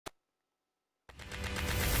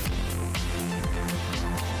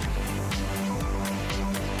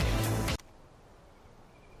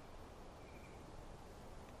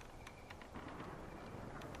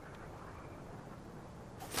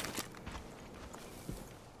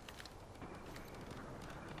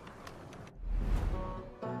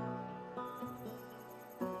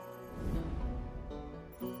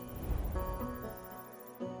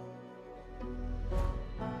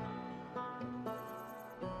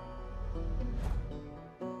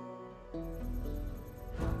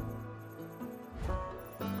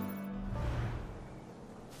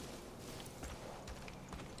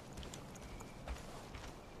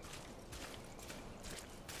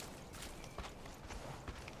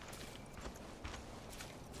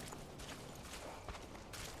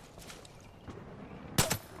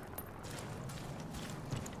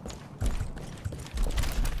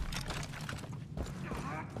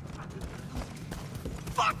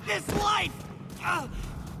this life!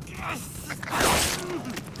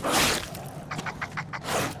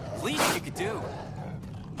 Least you could do.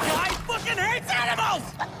 Guy fucking hates animals!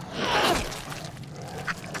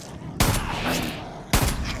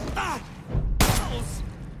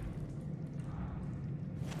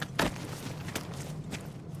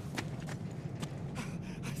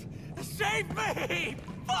 Save me!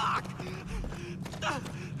 Fuck!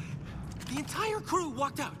 The entire crew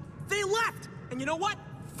walked out. They left! And you know what?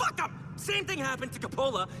 Fuck them! Same thing happened to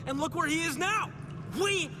Coppola, and look where he is now!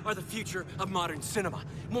 We are the future of modern cinema.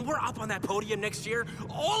 When we're up on that podium next year,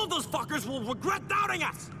 all of those fuckers will regret doubting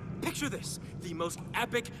us! Picture this, the most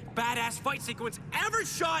epic, badass fight sequence ever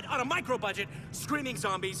shot on a micro-budget, screaming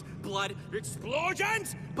zombies, blood,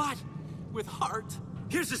 explosions, but with heart.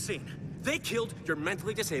 Here's the scene. They killed your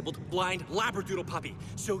mentally disabled, blind Labradoodle puppy.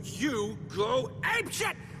 So you go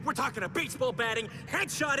apeshit! We're talking a baseball batting,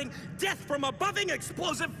 headshotting, death from a buffing,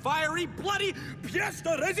 explosive, fiery, bloody pièce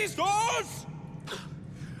de résistance!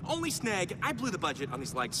 Only snag, I blew the budget on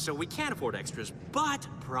these lights, so we can't afford extras. But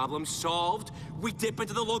problem solved. We dip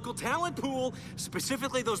into the local talent pool,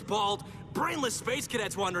 specifically those bald, brainless space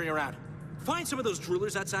cadets wandering around. Find some of those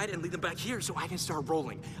droolers outside and lead them back here so I can start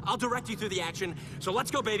rolling. I'll direct you through the action, so let's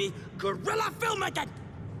go, baby. Guerrilla filmmaking!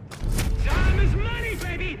 Time is money,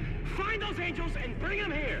 baby! Find those angels and bring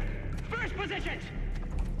them here. First positions!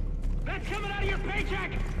 That's coming out of your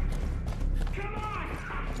paycheck! Come on!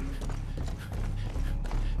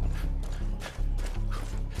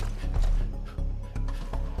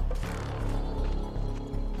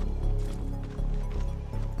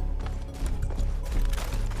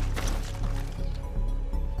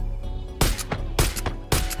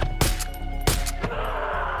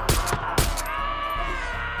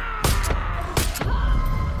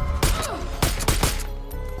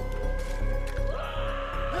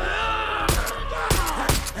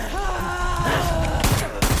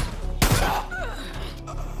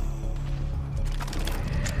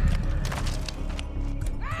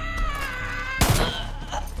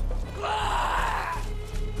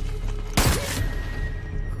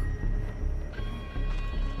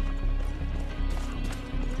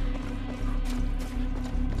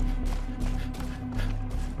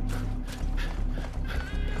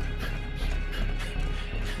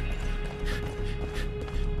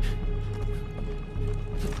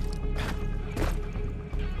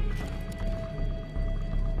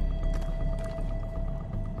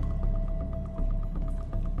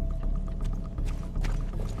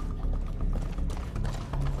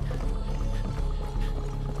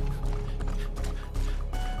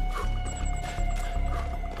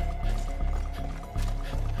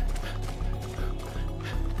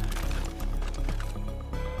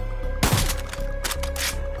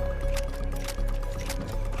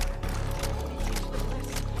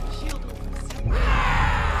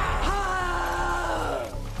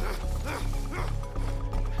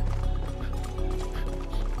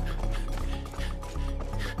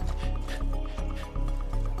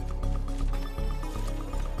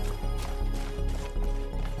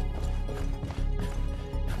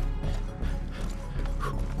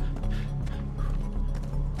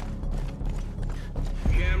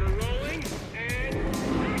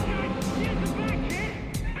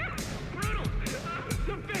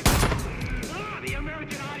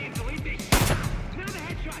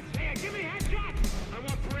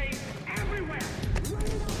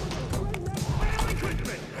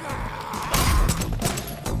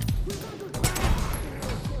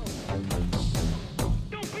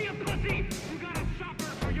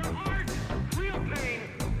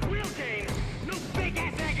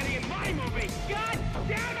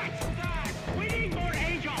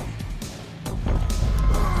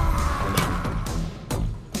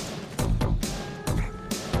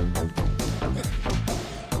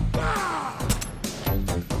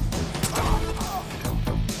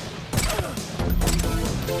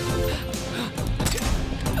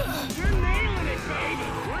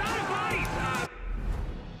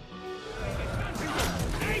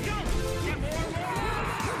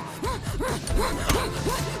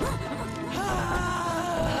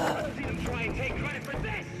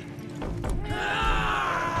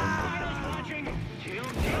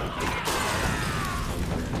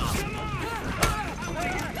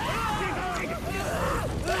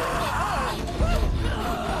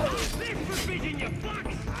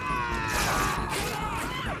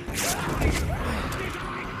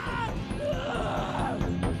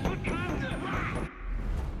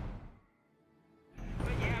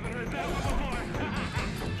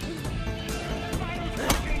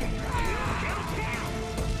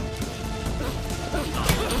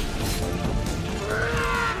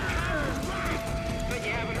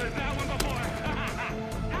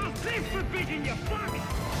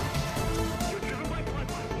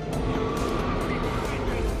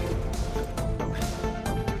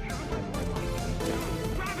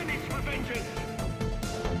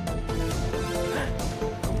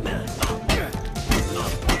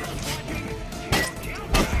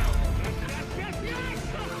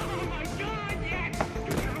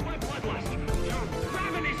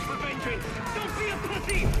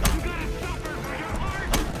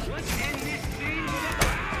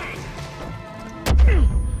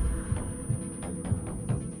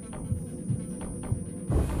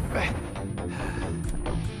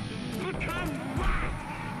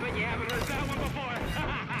 that one before.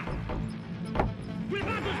 We've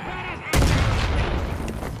got those badass actors.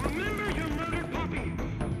 Remember your murdered puppy?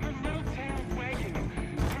 Your little tail wagging.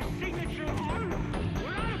 Your signature arm?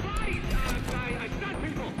 We're out of bodies. Stunt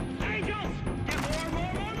people. Angels! Get more.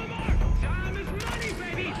 Time is money,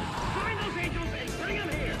 baby. Find those angels and bring them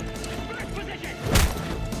here. First position.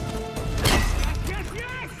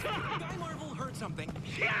 Yes! Guy Marvel heard something.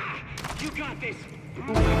 Yeah! You got this.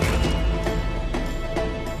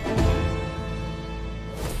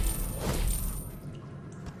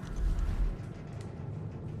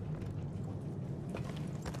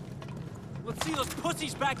 Let's see those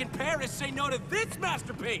pussies back in Paris say no to this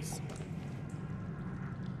masterpiece!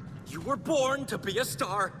 You were born to be a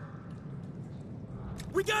star.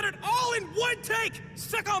 We got it all in one take!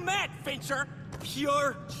 Suck on that, Fincher!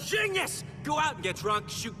 Pure genius! Go out and get drunk,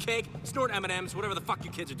 shoot cake, snort M&Ms, whatever the fuck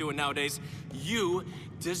you kids are doing nowadays. You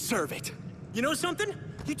deserve it. You know something?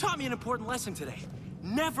 You taught me an important lesson today.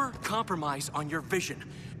 Never compromise on your vision.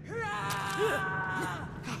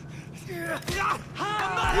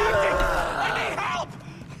 I'm not acting! I need help!